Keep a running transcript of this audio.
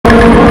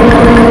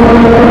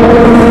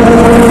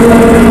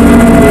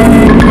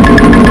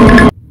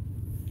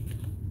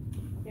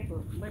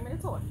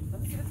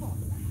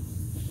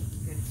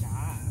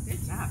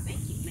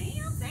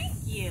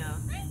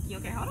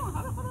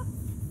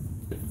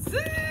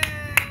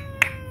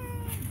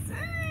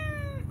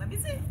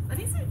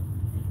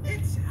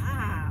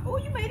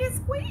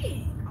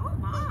squeak. Oh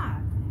my.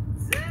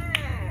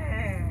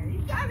 Dang. You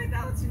got it,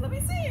 don't you? Let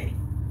me see it.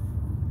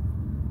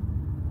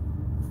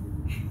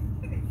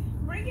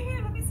 Bring it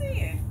here, let me see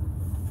it.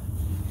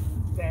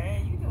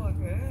 Dang, you doing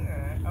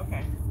good.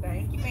 Okay,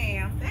 thank you,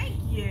 ma'am. Thank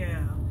you.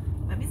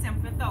 Let me see,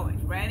 I'm gonna throw it.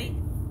 Ready?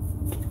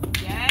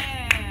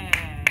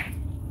 Yeah.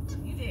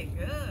 You did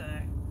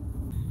good.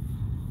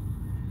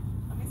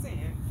 Let me see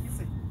it. Let me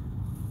see.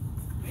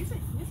 Let me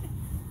see. Let me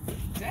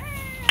see. Dang.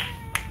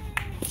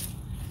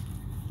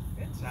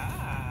 Good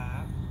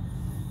job.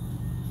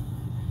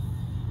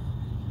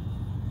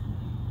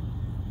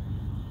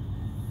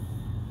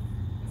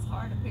 It's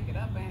hard to pick it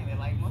up, ain't it?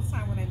 Like most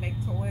time when they make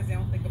toys, they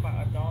don't think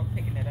about a dog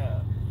picking it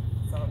up.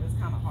 So it's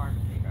kind of hard to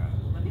pick up.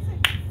 Let me see.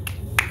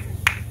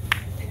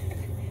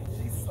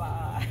 She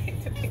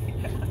slides to pick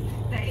it up.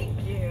 Thank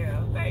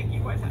you. Thank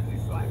you. Watch how she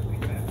slides to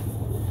pick it up.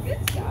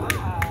 Good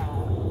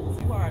job.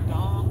 If you are a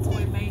dog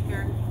toy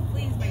maker,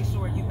 please make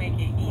sure you make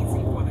it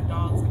easy for the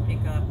dogs to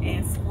pick up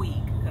and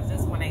squeak, because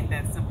this one ain't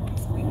that simple to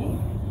squeak either.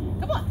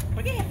 Come on,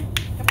 bring it in.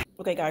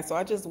 Okay guys, so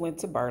I just went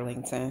to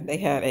Burlington. They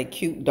had a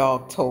cute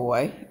dog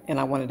toy and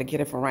I wanted to get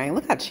it for Rain.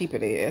 Look how cheap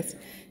it is.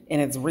 And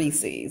it's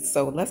Reese's.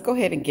 So let's go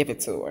ahead and give it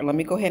to her. Let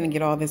me go ahead and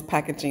get all this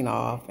packaging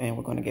off and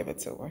we're going to give it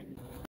to her.